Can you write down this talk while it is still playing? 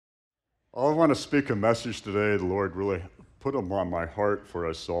I want to speak a message today. The Lord really put them on my heart for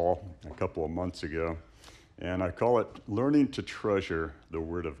us all a couple of months ago. And I call it Learning to Treasure the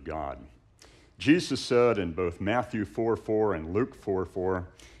Word of God. Jesus said in both Matthew 4:4 and Luke 4:4,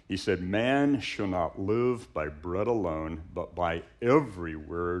 he said, "Man shall not live by bread alone, but by every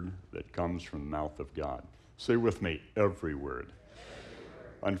word that comes from the mouth of God." Say with me, every word.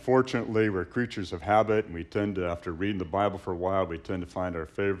 Unfortunately, we're creatures of habit, and we tend to, after reading the Bible for a while, we tend to find our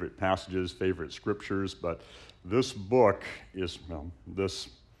favorite passages, favorite scriptures, but this this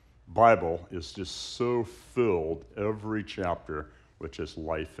Bible is just so filled, every chapter, with just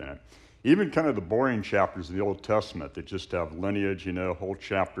life in it. Even kind of the boring chapters of the Old Testament that just have lineage, whole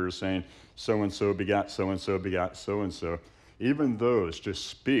chapters saying so-and-so begat so-and-so begat so-and-so. Even those just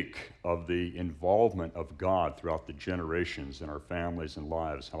speak of the involvement of God throughout the generations in our families and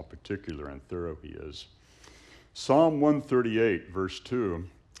lives, how particular and thorough he is. Psalm 138, verse 2,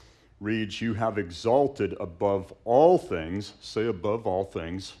 reads, "You have exalted above all things," say above all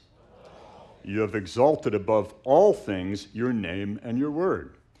things, "you have exalted above all things your name and your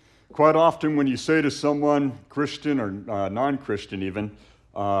word." Quite often when you say to someone, Christian or non-Christian even,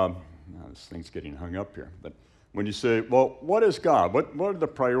 this thing's getting hung up here, but when you say, well, what is God? What are the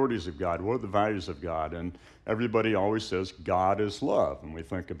priorities of God? What are the values of God? And everybody always says God is love. And we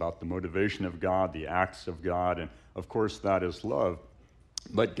think about the motivation of God, the acts of God, and of course that is love.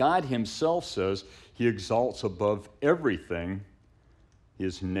 But God himself says he exalts above everything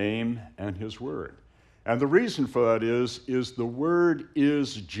his name and his word. And the reason for that is the word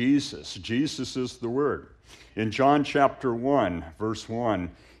is Jesus. Jesus is the word. In John chapter 1, verse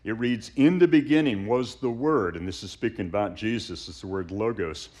 1, it reads, "In the beginning was the Word," and this is speaking about Jesus, it's the word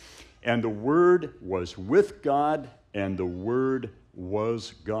logos, "and the Word was with God, and the Word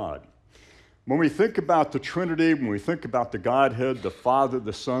was God." When we think about the Trinity, when we think about the Godhead, the Father,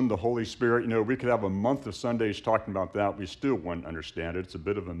 the Son, the Holy Spirit, we could have a month of Sundays talking about that. We still wouldn't understand it. It's a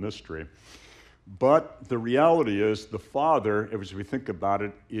bit of a mystery. But the reality is the Father, as we think about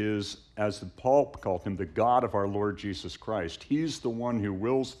it, is, as Paul called him, the God of our Lord Jesus Christ. He's the one who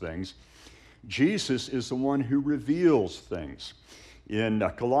wills things. Jesus is the one who reveals things. In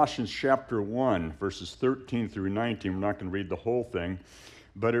Colossians chapter 1, verses 13 through 19, we're not going to read the whole thing,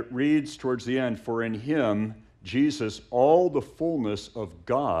 but it reads towards the end, "For in him, Jesus, all the fullness of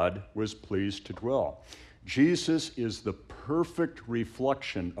God was pleased to dwell." Jesus is the perfect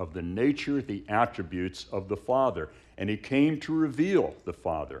reflection of the nature, the attributes of the Father, and he came to reveal the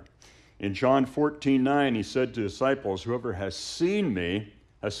Father. In John 14:9, he said to disciples, "Whoever has seen me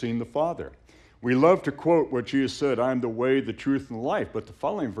has seen the Father." We love to quote what Jesus said, "I am the way, the truth, and the life," but the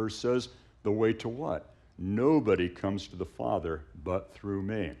following verse says, the way to what? "Nobody comes to the Father but through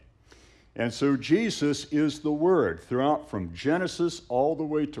me." And so Jesus is the Word. Throughout from Genesis all the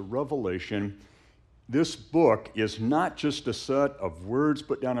way to Revelation, this book is not just a set of words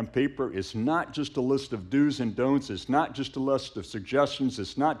put down on paper. It's not just a list of do's and don'ts. It's not just a list of suggestions.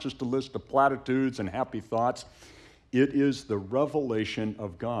 It's not just a list of platitudes and happy thoughts. It is the revelation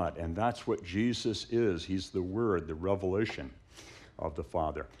of God, and that's what Jesus is. He's the Word, the revelation of the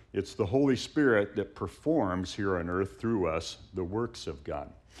Father. It's the Holy Spirit that performs here on earth through us the works of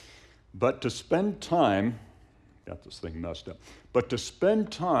God. But to spend time, got this thing messed up, but to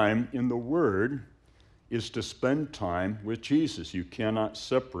spend time in the Word is to spend time with Jesus. You cannot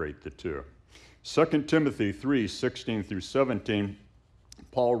separate the two. 2 Timothy 3:16 through 17,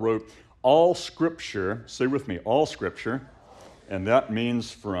 Paul wrote, "All Scripture," say with me, all Scripture, and that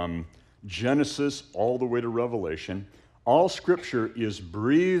means from Genesis all the way to Revelation, all Scripture is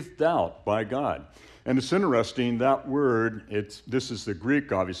breathed out by God. And it's interesting, that word, this is the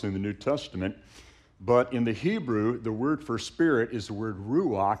Greek, obviously, in the New Testament, but in the Hebrew, the word for spirit is the word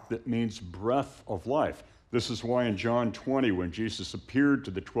ruach, that means breath of life. This is why in John 20, when Jesus appeared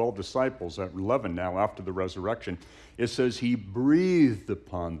to the 12 disciples, at 11 now after the resurrection, it says he breathed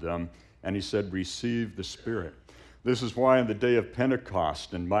upon them and he said, "Receive the Spirit." This is why on the day of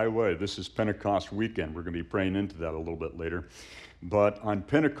Pentecost, and by the way, this is Pentecost weekend. We're going to be praying into that a little bit later. But on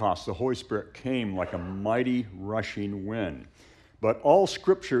Pentecost, the Holy Spirit came like a mighty rushing wind. But all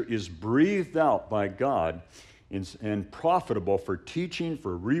Scripture is breathed out by God and profitable for teaching,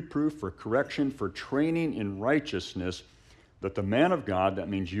 for reproof, for correction, for training in righteousness, that the man of God, that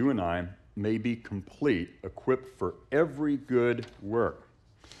means you and I, may be complete, equipped for every good work.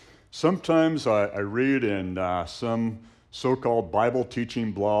 Sometimes I read in some so-called Bible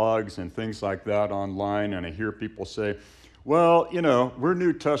teaching blogs and things like that online, and I hear people say, well, we're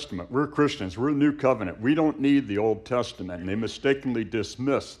New Testament, we're Christians, we're New Covenant, we don't need the Old Testament. And they mistakenly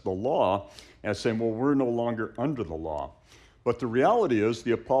dismiss the law as saying, well, we're no longer under the law. But the reality is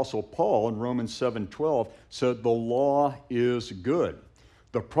the Apostle Paul in Romans 7:12 said the law is good.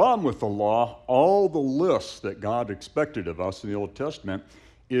 The problem with the law, all the lists that God expected of us in the Old Testament,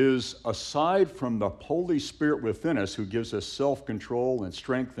 is aside from the Holy Spirit within us who gives us self-control and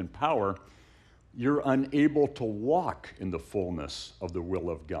strength and power, you're unable to walk in the fullness of the will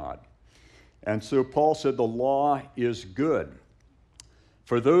of God. And so Paul said the law is good.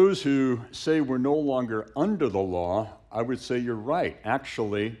 For those who say we're no longer under the law, I would say you're right.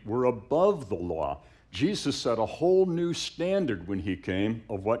 Actually, we're above the law. Jesus set a whole new standard when he came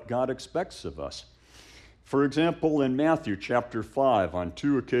of what God expects of us. For example, in Matthew chapter 5, on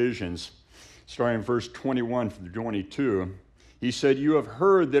 2 occasions, starting in verse 21 through 22, he said, "You have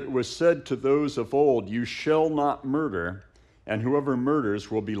heard that it was said to those of old, 'You shall not murder, and whoever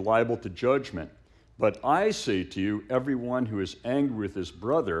murders will be liable to judgment.' But I say to you, everyone who is angry with his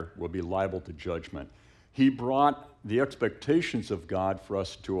brother will be liable to judgment." He brought the expectations of God for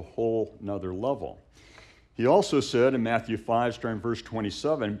us to a whole nother level. He also said in Matthew 5, starting in verse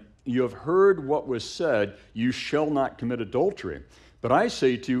 27, "You have heard what was said, 'You shall not commit adultery.' But I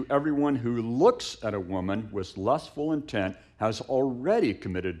say to you, everyone who looks at a woman with lustful intent has already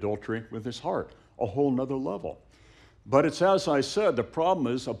committed adultery with his heart," a whole nother level. But it's as I said, the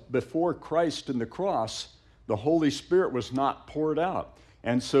problem is before Christ and the cross, the Holy Spirit was not poured out.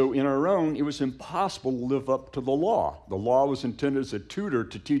 And so in our own, it was impossible to live up to the law. The law was intended as a tutor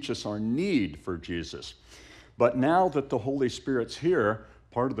to teach us our need for Jesus. But now that the Holy Spirit's here,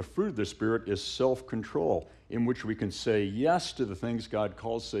 part of the fruit of the Spirit is self-control, in which we can say yes to the things God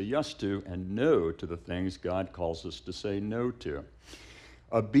calls us to say yes to and no to the things God calls us to say no to.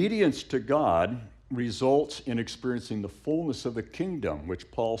 Obedience to God results in experiencing the fullness of the kingdom,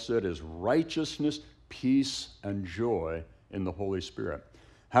 which Paul said is righteousness, peace, and joy in the Holy Spirit.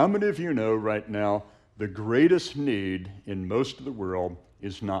 How many of you know right now the greatest need in most of the world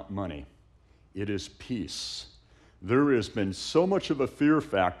is not money? It is peace. There has been so much of a fear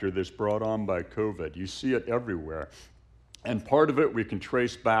factor that's brought on by COVID. You see it everywhere. And part of it we can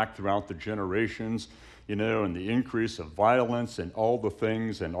trace back throughout the generations, and the increase of violence and all the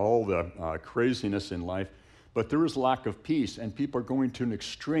things and all the craziness in life. But there is lack of peace, and people are going to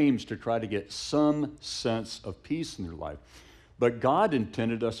extremes to try to get some sense of peace in their life. But God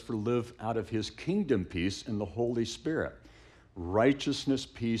intended us to live out of his kingdom peace in the Holy Spirit. Righteousness,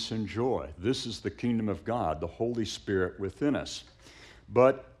 peace, and joy. This is the kingdom of God, the Holy Spirit within us.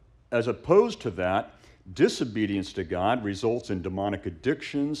 But as opposed to that, disobedience to God results in demonic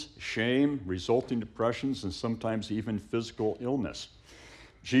addictions, shame, resulting depressions, and sometimes even physical illness.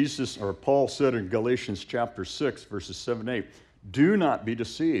 Paul said in Galatians chapter 6, verses 7 and 8, "Do not be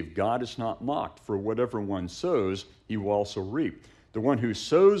deceived. God is not mocked, for whatever one sows, he will also reap. The one who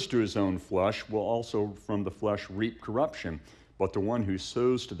sows to his own flesh will also from the flesh reap corruption, but the one who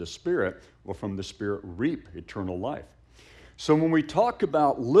sows to the Spirit will from the Spirit reap eternal life." So when we talk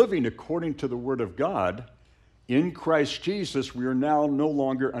about living according to the Word of God, in Christ Jesus, we are now no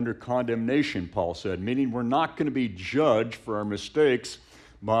longer under condemnation, Paul said, meaning we're not going to be judged for our mistakes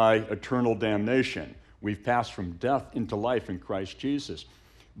by eternal damnation. We've passed from death into life in Christ Jesus.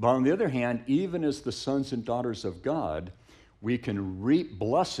 But on the other hand, even as the sons and daughters of God, we can reap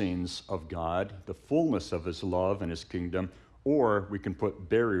blessings of God, the fullness of his love and his kingdom, or we can put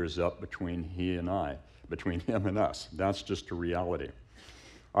barriers up between him and us. That's just a reality.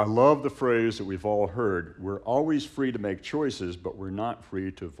 I love the phrase that we've all heard, we're always free to make choices, but we're not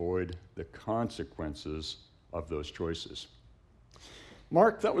free to avoid the consequences of those choices.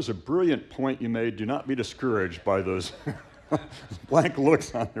 Mark, that was a brilliant point you made. Do not be discouraged by those blank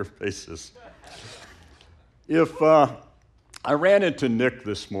looks on their faces. If I ran into Nick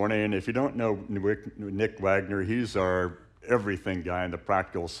this morning. If you don't know Nick Wagner, he's our everything guy in the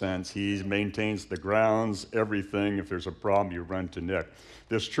practical sense. He maintains the grounds, everything. If there's a problem, you run to Nick.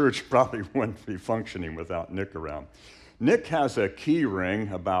 This church probably wouldn't be functioning without Nick around. Nick has a key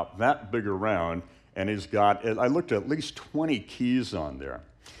ring about that big around, and he's got, I looked at least 20 keys on there.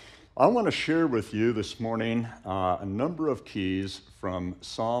 I want to share with you this morning a number of keys from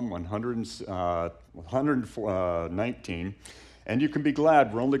Psalm 119. And you can be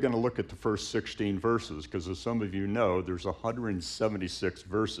glad we're only going to look at the first 16 verses, because as some of you know, there's 176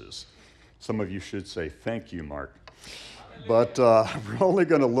 verses. Some of you should say, "Thank you, Mark." But we're only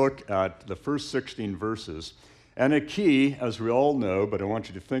going to look at the first 16 verses. And a key, as we all know, but I want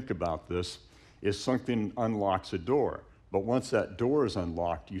you to think about this, is something that unlocks a door. But once that door is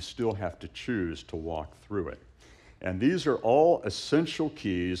unlocked, you still have to choose to walk through it. And these are all essential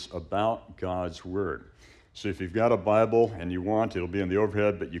keys about God's Word. So if you've got a Bible and you want, it'll be in the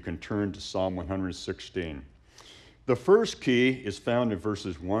overhead, but you can turn to Psalm 116. The first key is found in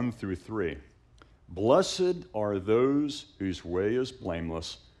verses 1 through 3. Blessed are those whose way is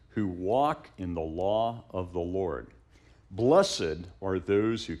blameless, who walk in the law of the Lord. Blessed are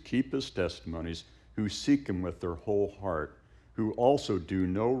those who keep his testimonies, who seek him with their whole heart, who also do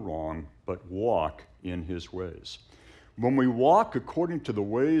no wrong, but walk in his ways. When we walk according to the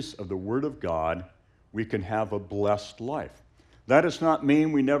ways of the Word of God, we can have a blessed life. That does not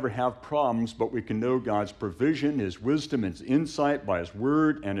mean we never have problems, but we can know God's provision, his wisdom, his insight by his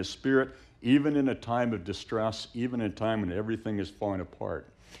Word and his Spirit, even in a time of distress, even in a time when everything is falling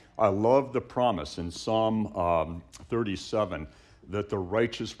apart. I love the promise in Psalm 37 that the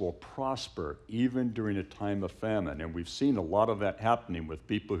righteous will prosper even during a time of famine. And we've seen a lot of that happening with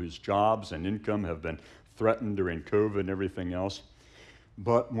people whose jobs and income have been threatened during COVID and everything else.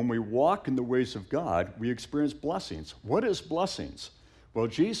 But when we walk in the ways of God, we experience blessings. What is blessings? Well,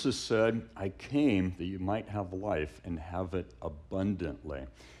 Jesus said, I came that you might have life and have it abundantly.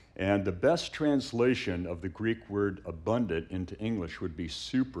 And the best translation of the Greek word abundant into English would be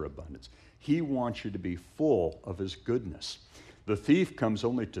superabundance. He wants you to be full of his goodness. The thief comes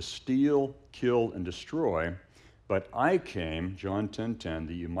only to steal, kill, and destroy, but I came, John 10:10,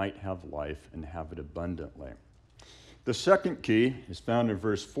 that you might have life and have it abundantly. The second key is found in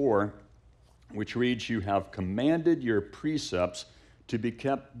verse 4, which reads, you have commanded your precepts to be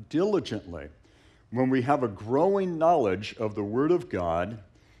kept diligently. When we have a growing knowledge of the Word of God,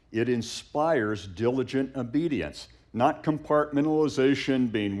 it inspires diligent obedience, not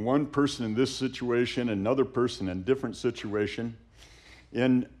compartmentalization, being one person in this situation, another person in a different situation.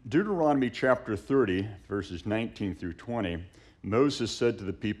 In Deuteronomy chapter 30, verses 19 through 20, Moses said to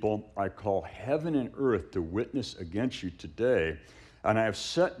the people, I call heaven and earth to witness against you today, and I have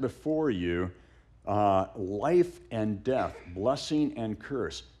set before you life and death, blessing and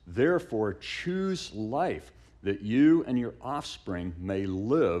curse. Therefore, choose life, that you and your offspring may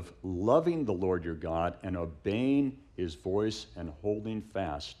live, loving the Lord your God and obeying his voice and holding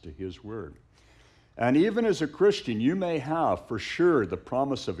fast to his word. And even as a Christian, you may have for sure the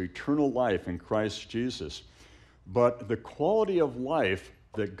promise of eternal life in Christ Jesus. But the quality of life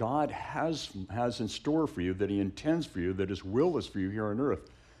that God has in store for you, that he intends for you, that his will is for you here on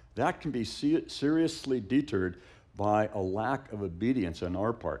earth, that can be seriously deterred by a lack of obedience on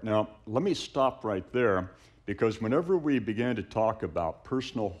our part. Now, let me stop right there, because whenever we begin to talk about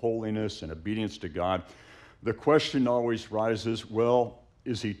personal holiness and obedience to God, the question always rises, well,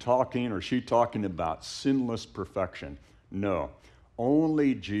 is he talking or she talking about sinless perfection? No.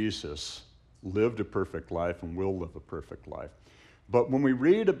 Only Jesus lived a perfect life and will live a perfect life. But when we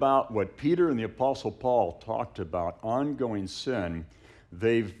read about what Peter and the Apostle Paul talked about ongoing sin,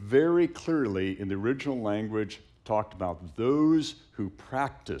 they very clearly, in the original language, talked about those who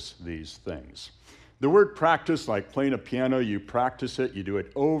practice these things. The word practice, like playing a piano, you practice it, you do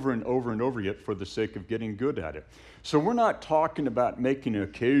it over and over and over again for the sake of getting good at it. So we're not talking about making an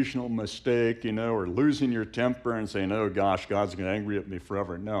occasional mistake, or losing your temper and saying, oh gosh, God's going to be angry at me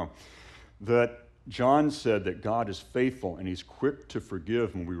forever. No. That John said that God is faithful and he's quick to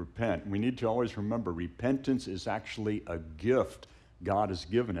forgive when we repent. We need to always remember repentance is actually a gift God has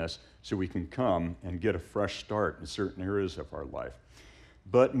given us so we can come and get a fresh start in certain areas of our life.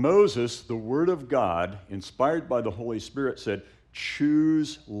 But Moses, the Word of God, inspired by the Holy Spirit, said,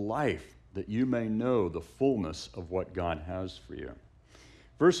 choose life that you may know the fullness of what God has for you.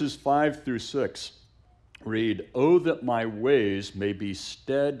 Verses 5 through 6 read, oh, that my ways may be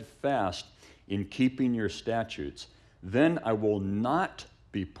steadfast in keeping your statutes. Then I will not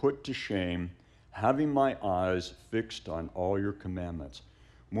be put to shame, having my eyes fixed on all your commandments.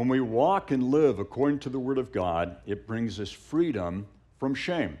 When we walk and live according to the Word of God, it brings us freedom from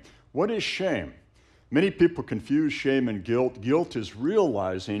shame. What is shame? Many people confuse shame and guilt. Guilt is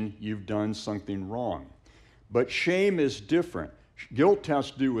realizing you've done something wrong. But shame is different. Guilt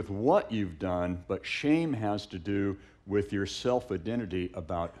has to do with what you've done, but shame has to do with your self-identity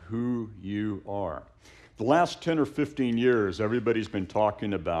about who you are. The last 10 or 15 years, everybody's been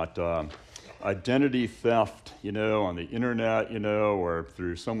talking about identity theft, on the internet, or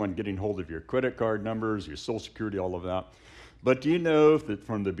through someone getting hold of your credit card numbers, your Social Security, all of that. But do you know that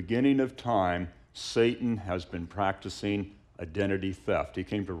from the beginning of time, Satan has been practicing identity theft? He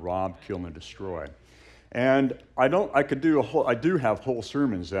came to rob, kill, and destroy. And I do have whole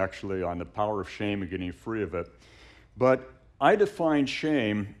sermons actually on the power of shame and getting free of it. But I define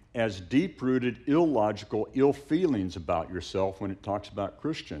shame as deep-rooted, illogical, ill feelings about yourself when it talks about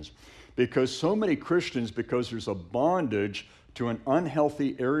Christians. Because so many Christians, because there's a bondage to an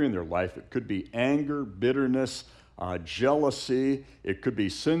unhealthy area in their life, it could be anger, bitterness, jealousy, it could be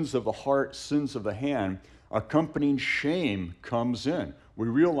sins of the heart, sins of the hand. accompanying shame comes in. We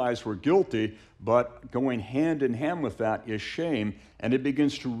realize we're guilty, but going hand in hand with that is shame, and it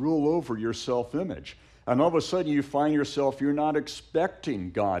begins to rule over your self-image. And all of a sudden you find yourself, you're not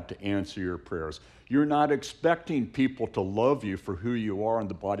expecting God to answer your prayers. You're not expecting people to love you for who you are in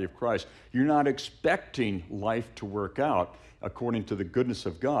the body of Christ. You're not expecting life to work out according to the goodness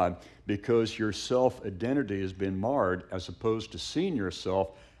of God, because your self-identity has been marred, as opposed to seeing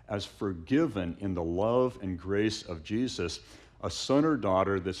yourself as forgiven in the love and grace of Jesus, a son or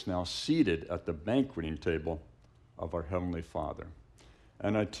daughter that's now seated at the banqueting table of our Heavenly Father.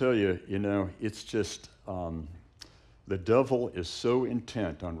 And I tell you, it's just, the devil is so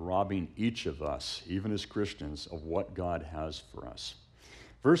intent on robbing each of us, even as Christians, of what God has for us.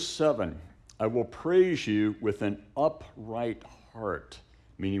 Verse 7, I will praise you with an upright heart,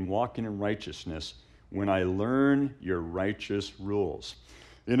 meaning walking in righteousness, when I learn your righteous rules.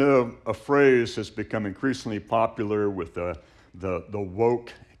 A phrase that's become increasingly popular with the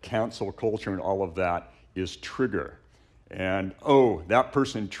woke cancel culture and all of that is trigger. And, oh, that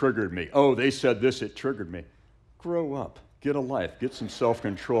person triggered me. Oh, they said this, it triggered me. Grow up, get a life, get some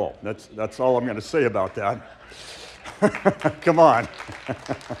self-control. That's all I'm going to say about that. Come on.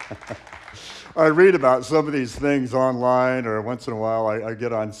 I read about some of these things online, or once in a while I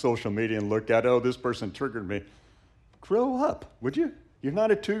get on social media and look at, oh, this person triggered me. Grow up, would you? You're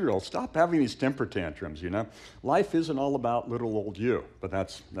not a 2-year-old. Stop having these temper tantrums, Life isn't all about little old you, but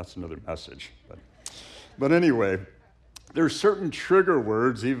that's another message. But anyway, there's certain trigger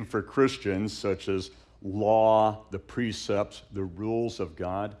words, even for Christians, such as law, the precepts, the rules of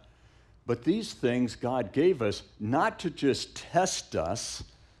God. But these things God gave us not to just test us,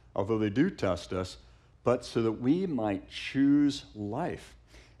 although they do test us, but so that we might choose life.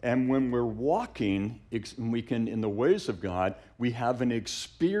 And when we're walking in the ways of God, we have an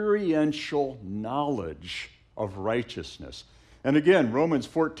experiential knowledge of righteousness. And again, Romans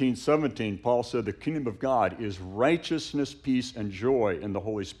 14:17, Paul said the kingdom of God is righteousness, peace, and joy in the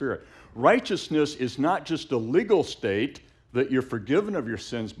Holy Spirit. Righteousness is not just a legal state that you're forgiven of your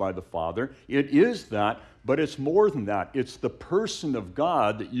sins by the Father. It is that, but it's more than that. It's the person of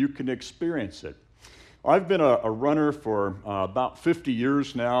God that you can experience it. I've been a runner for about 50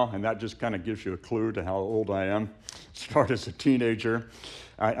 years now, and that just kind of gives you a clue to how old I am. Started as a teenager.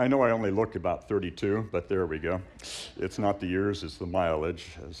 I know I only look about 32, but there we go. It's not the years, it's the mileage,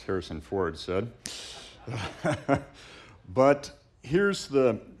 as Harrison Ford said. But here's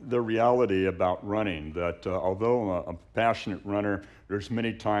the reality about running, that although I'm a passionate runner, there's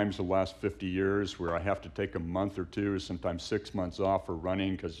many times the last 50 years where I have to take a month or two, sometimes 6 months off for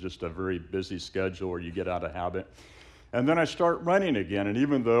running, because it's just a very busy schedule or you get out of habit. And then I start running again, and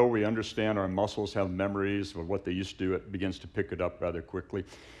even though we understand our muscles have memories of what they used to do, it begins to pick it up rather quickly.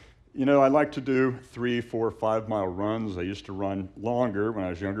 I like to do 3, 4, 5 mile runs. I used to run longer when I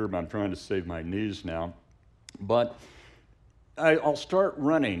was younger, but I'm trying to save my knees now. But I'll start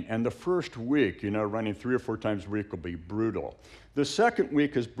running, and the first week, running 3 or 4 times a week will be brutal. The second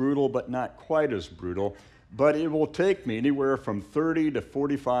week is brutal, but not quite as brutal. But it will take me anywhere from 30 to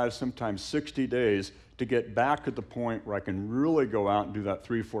 45, sometimes 60 days to get back at the point where I can really go out and do that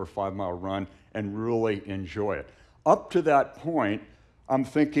 3, 4, 5 mile run and really enjoy it. Up to that point, I'm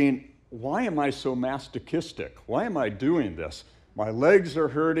thinking, why am I so masochistic? Why am I doing this? My legs are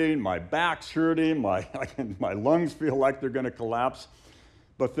hurting, my back's hurting, my lungs feel like they're going to collapse.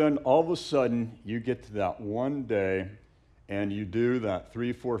 But then all of a sudden, you get to that one day, and you do that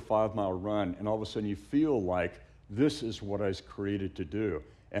 3, 4, 5 mile run, and all of a sudden you feel like this is what I was created to do.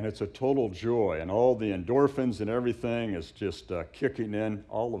 And it's a total joy, and all the endorphins and everything is just kicking in,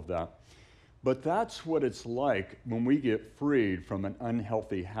 all of that. But that's what it's like when we get freed from an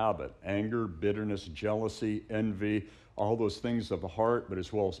unhealthy habit: anger, bitterness, jealousy, envy, all those things of the heart, but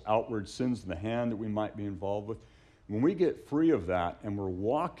as well as outward sins of the hand that we might be involved with. When we get free of that and we're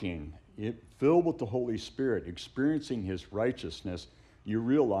walking filled with the Holy Spirit, experiencing His righteousness, you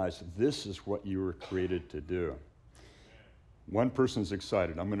realize this is what you were created to do. One person's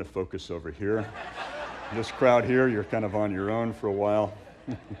excited. I'm going to focus over here. This crowd here, you're kind of on your own for a while.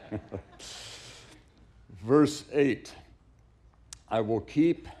 Verse 8, I will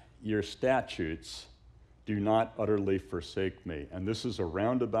keep your statutes. Do not utterly forsake me. And this is a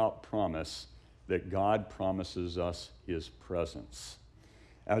roundabout promise that God promises us His presence.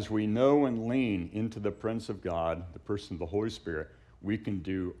 As we know and lean into the presence of God, the person of the Holy Spirit, we can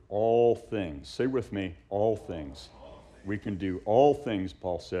do all things. Say with me, all things. We can do all things,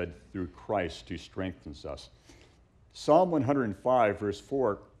 Paul said, through Christ who strengthens us. Psalm 105, verse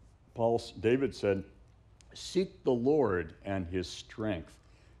 4, David said, seek the Lord and His strength.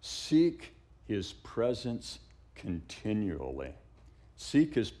 Seek his presence continually.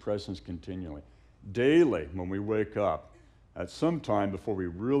 Seek his presence continually. Daily, when we wake up, at some time before we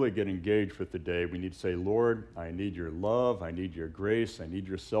really get engaged with the day, we need to say, Lord, I need your love, I need your grace, I need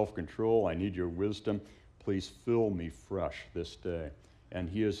your self-control, I need your wisdom. Please fill me fresh this day. And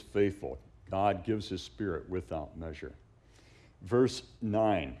he is faithful. God gives his Spirit without measure. Verse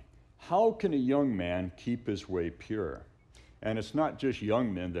 9, how can a young man keep his way pure? And it's not just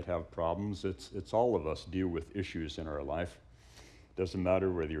young men that have problems, it's all of us deal with issues in our life. Doesn't matter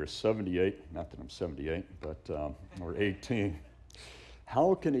whether you're 78, not that I'm 78, but or 18.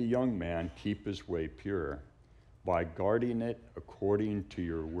 How can a young man keep his way pure? By guarding it according to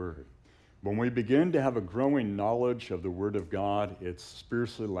your word. When we begin to have a growing knowledge of the word of God, it's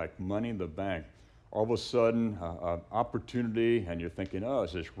spiritually like money in the bank. All of a sudden, an opportunity, and you're thinking, oh,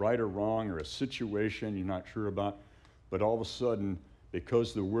 is this right or wrong, or a situation you're not sure about? But all of a sudden,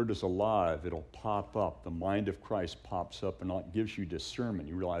 because the word is alive, it'll pop up. The mind of Christ pops up and it gives you discernment.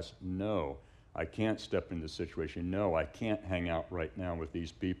 You realize, no, I can't step into this situation. No, I can't hang out right now with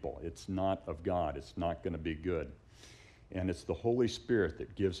these people. It's not of God. It's not going to be good. And it's the Holy Spirit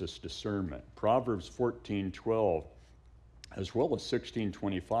that gives us discernment. Proverbs 14:12, as well as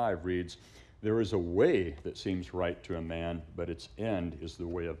 16:25 reads, there is a way that seems right to a man, but its end is the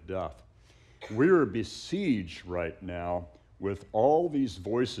way of death. We are besieged right now with all these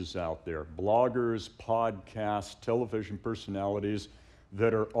voices out there, bloggers, podcasts, television personalities,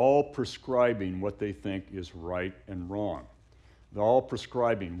 that are all prescribing what they think is right and wrong. They're all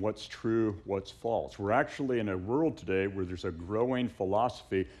prescribing what's true, what's false. We're actually in a world today where there's a growing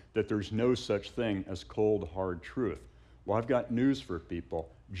philosophy that there's no such thing as cold, hard truth. Well, I've got news for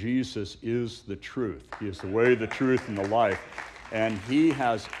people. Jesus is the truth. He is the way, the truth, and the life. And he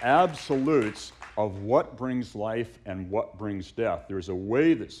has absolutes of what brings life and what brings death. There's a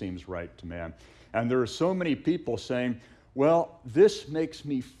way that seems right to man. And there are so many people saying, well, this makes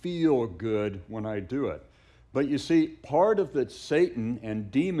me feel good when I do it. But you see, part of the Satan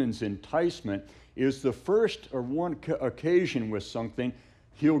and demons' enticement is the first or one occasion with something,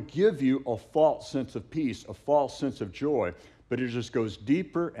 he'll give you a false sense of peace, a false sense of joy, but it just goes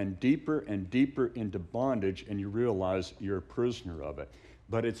deeper and deeper and deeper into bondage, and you realize you're a prisoner of it.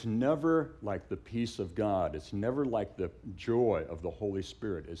 But it's never like the peace of God. It's never like the joy of the Holy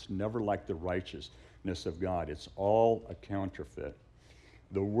Spirit. It's never like the righteousness of God. It's all a counterfeit.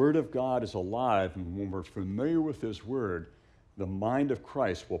 The Word of God is alive, and when we're familiar with His Word, the mind of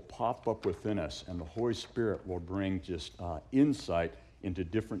Christ will pop up within us, and the Holy Spirit will bring just insight into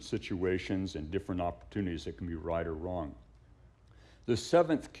different situations and different opportunities that can be right or wrong. The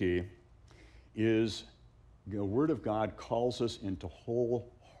seventh key is the Word of God calls us into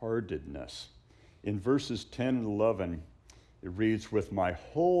wholeheartedness. In verses 10 and 11, it reads, with my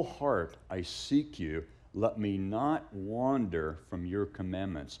whole heart I seek you. Let me not wander from your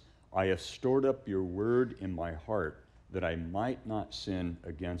commandments. I have stored up your word in my heart that I might not sin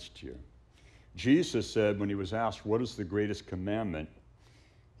against you. Jesus said when he was asked, what is the greatest commandment?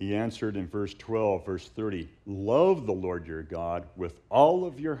 He answered in verse 12, verse 30, love the Lord your God with all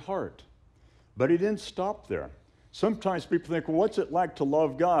of your heart. But he didn't stop there. Sometimes people think, well, what's it like to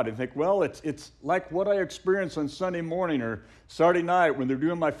love God? And think, well, it's like what I experience on Sunday morning or Saturday night when they're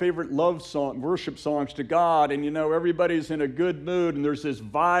doing my favorite love song, worship songs to God, and everybody's in a good mood and there's this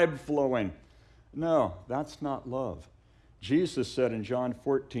vibe flowing. No, that's not love. Jesus said in John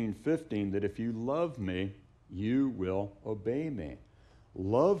 14:15 that if you love me, you will obey me.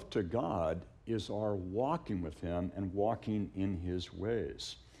 Love to God is our walking with him and walking in his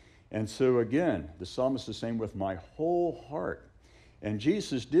ways. And so again, the psalmist is saying, with my whole heart. And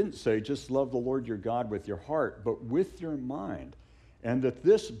Jesus didn't say, just love the Lord your God with your heart, but with your mind. And that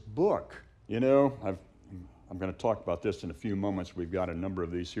this book, I'm going to talk about this in a few moments. We've got a number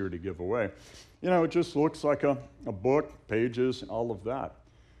of these here to give away. It just looks like a book, pages, all of that.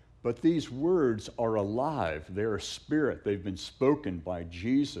 But these words are alive. They're a spirit. They've been spoken by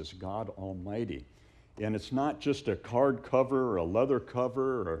Jesus, God Almighty. And it's not just a card cover or a leather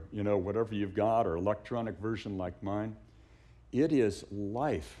cover or, whatever you've got or electronic version like mine. It is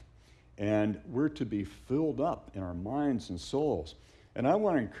life. And we're to be filled up in our minds and souls. And I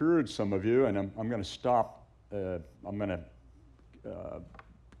want to encourage some of you, and I'm going to stop. I'm going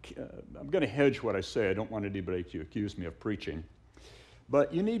to hedge what I say. I don't want anybody to accuse me of preaching.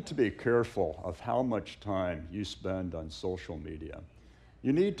 But you need to be careful of how much time you spend on social media.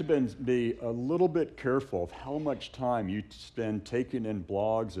 You need to be a little bit careful of how much time you spend taking in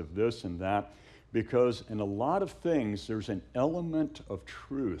blogs of this and that, because in a lot of things, there's an element of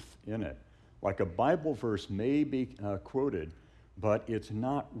truth in it. Like a Bible verse may be quoted, but it's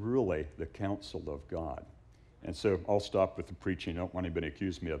not really the counsel of God. And so I'll stop with the preaching. I don't want anybody to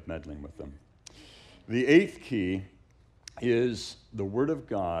accuse me of meddling with them. The eighth key is the Word of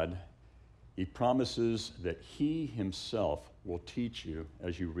God. He promises that He Himself will teach you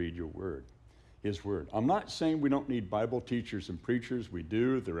as you read your Word, His Word. I'm not saying we don't need Bible teachers and preachers. We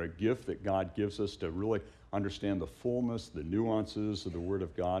do. They're a gift that God gives us to really understand the fullness, the nuances of the Word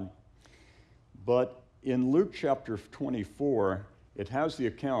of God. But in Luke chapter 24, it has the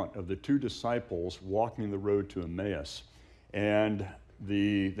account of the two disciples walking the road to Emmaus. And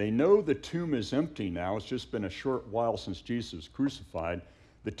they know the tomb is empty now. It's just been a short while since Jesus was crucified.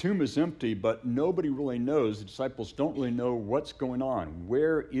 The tomb is empty, but nobody really knows. The disciples don't really know what's going on.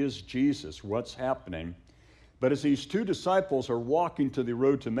 Where is Jesus? What's happening? But as these two disciples are walking to the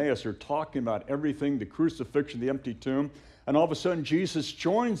road to Emmaus, they're talking about everything, the crucifixion, the empty tomb, and all of a sudden Jesus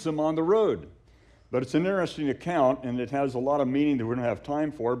joins them on the road. But it's an interesting account, and it has a lot of meaning that we don't have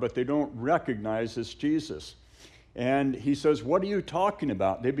time for, but they don't recognize it's Jesus. And he says, "What are you talking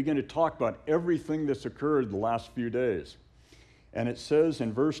about?" They begin to talk about everything that's occurred the last few days. And it says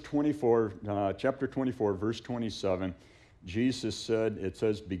in verse 24, chapter 24, verse 27, Jesus said, it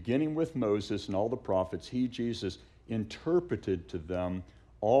says, "Beginning with Moses and all the prophets, he, Jesus, interpreted to them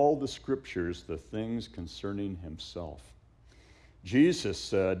all the scriptures, the things concerning himself." Jesus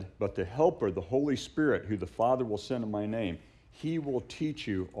said, "But the Helper, the Holy Spirit, who the Father will send in my name, he will teach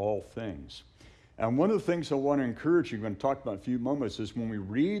you all things." And one of the things I want to encourage you, I'm going to talk about in a few moments, is when we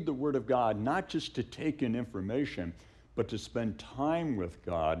read the Word of God, not just to take in information, but to spend time with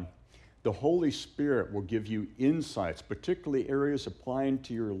God, the Holy Spirit will give you insights, particularly areas applying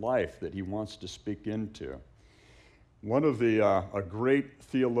to your life that he wants to speak into. One of a great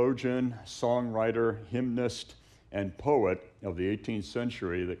theologian, songwriter, hymnist, and poet of the 18th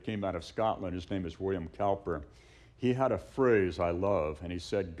century that came out of Scotland, his name is William Cowper. He had a phrase I love, and he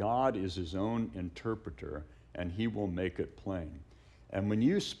said, "God is his own interpreter, and he will make it plain." And when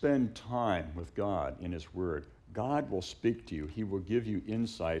you spend time with God in his word, God will speak to you. He will give you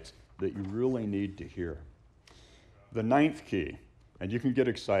insights that you really need to hear. The ninth key, and you can get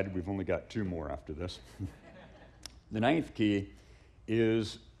excited, we've only got two more after this. The ninth key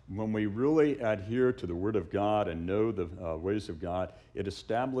is when we really adhere to the Word of God and know the ways of God, it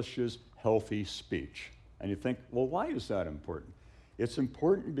establishes healthy speech. And you think, well, why is that important? It's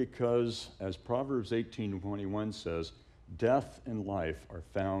important because, as Proverbs 18:21 says, death and life are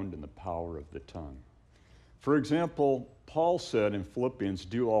found in the power of the tongue. For example, Paul said in Philippians,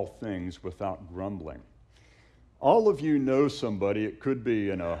 "Do all things without grumbling." All of you know somebody, it could be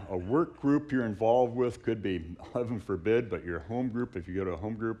in a work group you're involved with, could be, heaven forbid, but your home group, if you go to a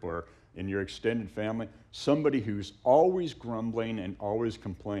home group, or in your extended family, somebody who's always grumbling and always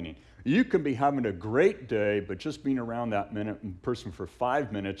complaining. You can be having a great day, but just being around that person for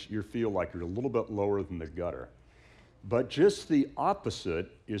 5 minutes, you feel like you're a little bit lower than the gutter. But just the opposite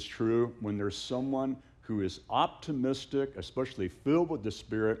is true when there's someone who is optimistic, especially filled with the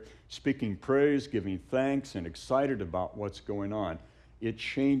Spirit, speaking praise, giving thanks, and excited about what's going on. It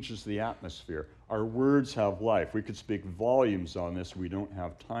changes the atmosphere. Our words have life. We could speak volumes on this we don't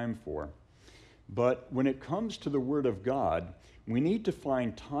have time for. But when it comes to the Word of God, we need to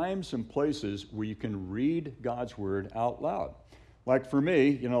find times and places where you can read God's Word out loud. Like for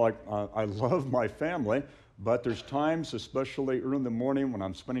me, I love my family, but there's times, especially early in the morning when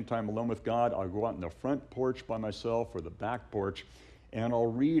I'm spending time alone with God, I'll go out in the front porch by myself or the back porch, and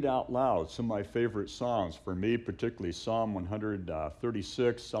I'll read out loud some of my favorite Psalms. For me, particularly Psalm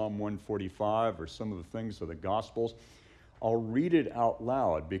 136, Psalm 145, or some of the things of the Gospels. I'll read it out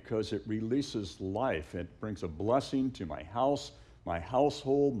loud because it releases life. It brings a blessing to my house, my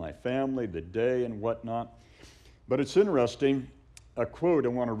household, my family, the day, and whatnot. But it's interesting. A quote I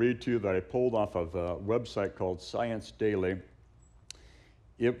want to read to you that I pulled off of a website called Science Daily.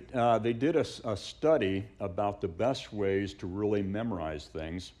 They did a study about the best ways to really memorize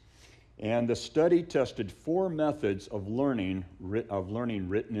things. And the study tested 4 methods of learning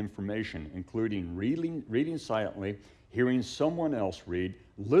written information, including reading silently, hearing someone else read,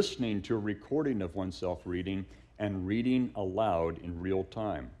 listening to a recording of oneself reading, and reading aloud in real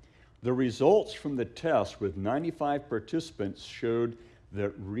time. The results from the test with 95 participants showed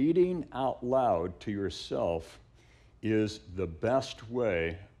that reading out loud to yourself is the best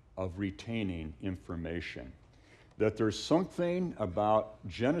way of retaining information. That there's something about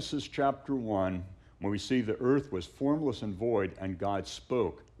Genesis chapter 1 when we see the earth was formless and void and God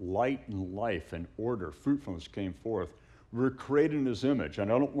spoke, light and life and order, fruitfulness came forth. We're created in his image. And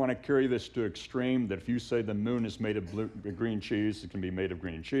I don't want to carry this to extreme that if you say the moon is made of green cheese, it can be made of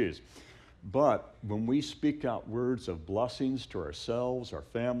green cheese. But when we speak out words of blessings to ourselves, our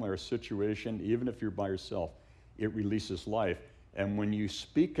family, our situation, even if you're by yourself, it releases life. And when you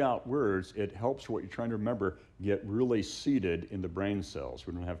speak out words, it helps what you're trying to remember get really seated in the brain cells.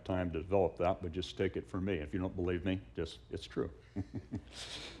 We don't have time to develop that, but just take it from me. If you don't believe me, it's true.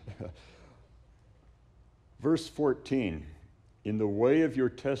 Verse 14, in the way of your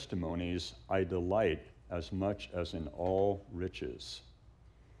testimonies I delight as much as in all riches.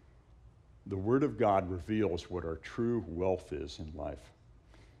 The Word of God reveals what our true wealth is in life.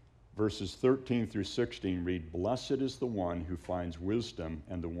 Verses 13 through 16 read, blessed is the one who finds wisdom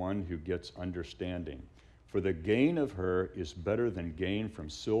and the one who gets understanding. For the gain of her is better than gain from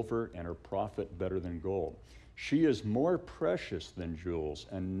silver, and her profit better than gold. She is more precious than jewels,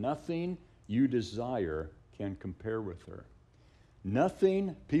 and nothing you desire can compare with her.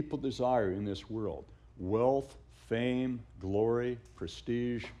 Nothing people desire in this world, wealth, fame, glory,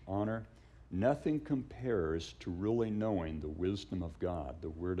 prestige, honor, nothing compares to really knowing the wisdom of God, the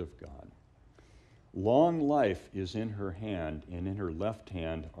Word of God. Long life is in her hand, and in her left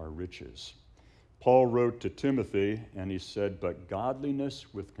hand are riches. Paul wrote to Timothy, and he said, but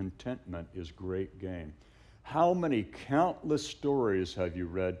godliness with contentment is great gain. How many countless stories have you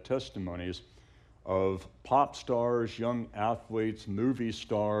read, testimonies of pop stars, young athletes, movie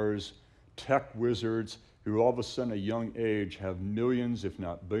stars, tech wizards, who all of a sudden at a young age have millions, if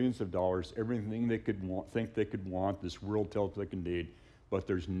not billions of dollars, everything they could want, think they could want, this world tells they can need, but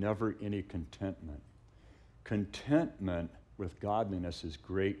there's never any contentment. Contentment with godliness is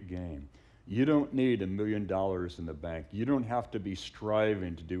great gain. You don't need $1 million in the bank. You don't have to be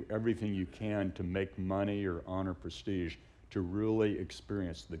striving to do everything you can to make money or honor, prestige, to really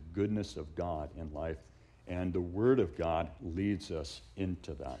experience the goodness of God in life. And the Word of God leads us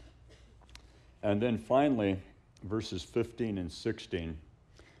into that. And then finally, verses 15 and 16,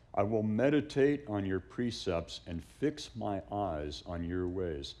 I will meditate on your precepts and fix my eyes on your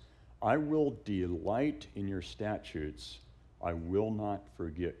ways. I will delight in your statutes. I will not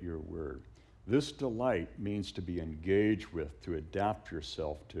forget your word. This delight means to be engaged with, to adapt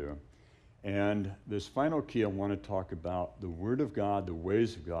yourself to. And this final key I want to talk about, the Word of God, the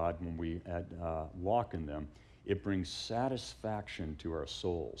ways of God, when we walk in them, it brings satisfaction to our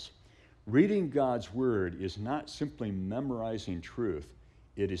souls. Reading God's Word is not simply memorizing truth,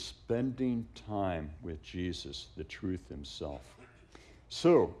 it is spending time with Jesus, the truth himself.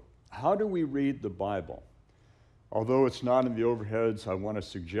 So, how do we read the Bible? Although it's not in the overheads, I want to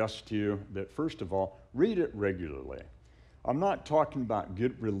suggest to you that first of all, read it regularly. I'm not talking about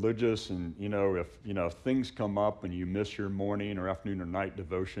get religious and, if things come up and you miss your morning or afternoon or night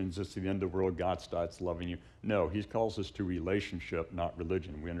devotions, it's the end of the world, God starts loving you. No, he calls us to relationship, not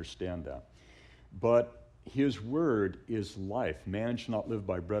religion. We understand that. But his word is life. Man shall not live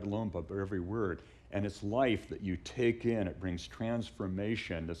by bread alone, but by every word. And it's life that you take in. It brings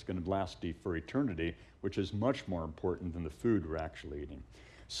transformation that's going to last for eternity, which is much more important than the food we're actually eating.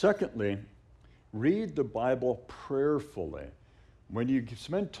 Secondly, read the Bible prayerfully. When you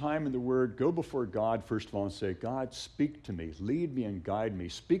spend time in the Word, go before God, first of all, and say, God, speak to me, lead me and guide me.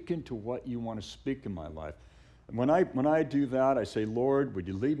 Speak into what you want to speak in my life. And when I do that, I say, Lord, would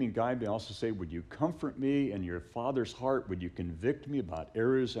you lead me and guide me? I also say, would you comfort me in your Father's heart? Would you convict me about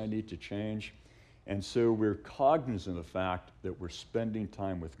areas I need to change? And so we're cognizant of the fact that we're spending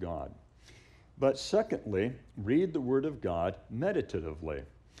time with God. But secondly, read the Word of God meditatively.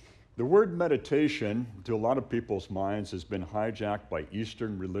 The word meditation, to a lot of people's minds, has been hijacked by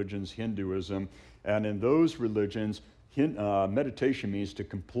Eastern religions, Hinduism, and in those religions, meditation means to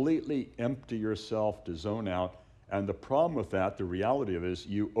completely empty yourself, to zone out, and the problem with that, the reality of it is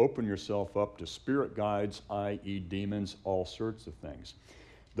you open yourself up to spirit guides, i.e. demons, all sorts of things.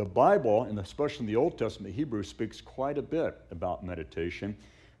 The Bible, and especially in the Old Testament Hebrew, speaks quite a bit about meditation,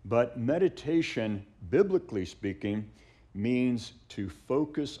 but meditation, biblically speaking, means to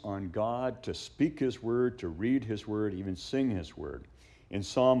focus on God, to speak his word, to read his word, even sing his word. In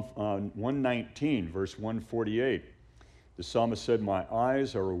Psalm 119, verse 148, the psalmist said, my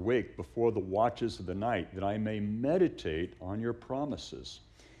eyes are awake before the watches of the night, that I may meditate on your promises.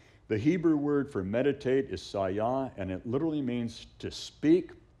 The Hebrew word for meditate is sayah, and it literally means to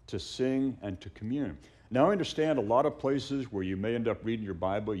speak, to sing, and to commune. Now, I understand a lot of places where you may end up reading your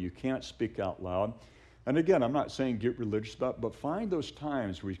Bible, you can't speak out loud. And again, I'm not saying get religious about it, but find those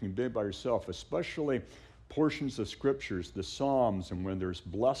times where you can be by yourself, especially portions of scriptures, the Psalms, and when there's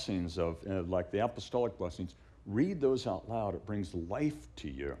blessings of, like the apostolic blessings, read those out loud. It brings life to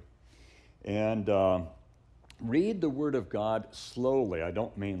you. And read the Word of God slowly. I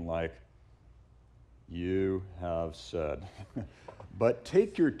don't mean like, you have said. But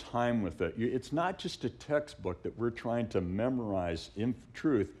take your time with it. It's not just a textbook that we're trying to memorize in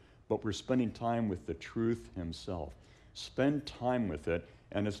truth, but we're spending time with the truth himself. Spend time with it,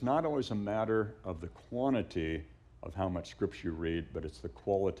 and it's not always a matter of the quantity of how much scripture you read, but it's the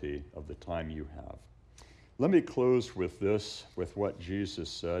quality of the time you have. Let me close with this, with what Jesus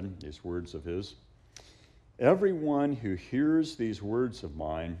said, these words of his. Everyone who hears these words of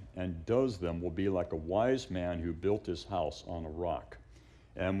mine and does them will be like a wise man who built his house on a rock.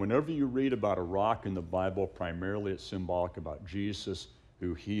 And whenever you read about a rock in the Bible, primarily it's symbolic about Jesus,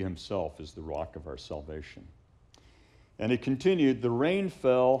 who he himself is the rock of our salvation. And he continued, the rain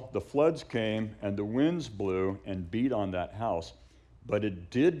fell, the floods came, and the winds blew and beat on that house, but it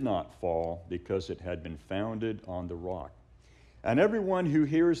did not fall because it had been founded on the rock. And everyone who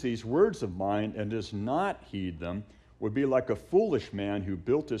hears these words of mine and does not heed them would be like a foolish man who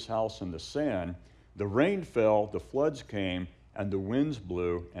built his house on the sand. The rain fell, the floods came, and the winds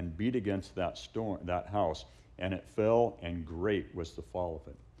blew and beat against that house, and it fell, and great was the fall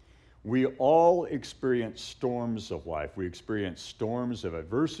of it. We all experience storms of life. We experience storms of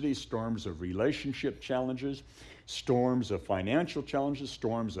adversity, storms of relationship challenges, storms of financial challenges,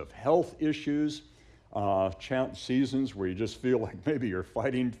 storms of health issues, seasons where you just feel like maybe you're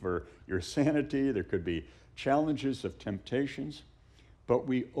fighting for your sanity. There could be challenges of temptations, but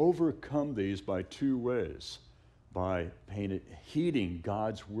we overcome these by two ways: by heeding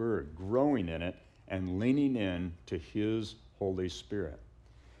God's word, growing in it, and leaning in to his Holy Spirit.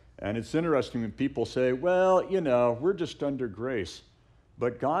 And it's interesting when people say, well, we're just under grace.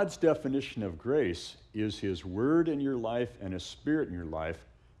 But God's definition of grace is his word in your life and his spirit in your life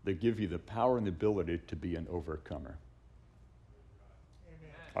that give you the power and the ability to be an overcomer.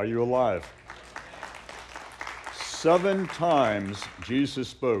 Amen. Are you alive? 7 times Jesus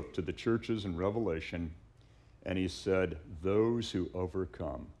spoke to the churches in Revelation, and he said, those who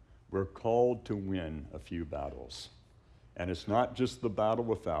overcome. We're called to win a few battles. And it's not just the battle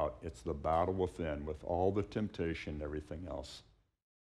without, it's the battle within, with all the temptation and everything else.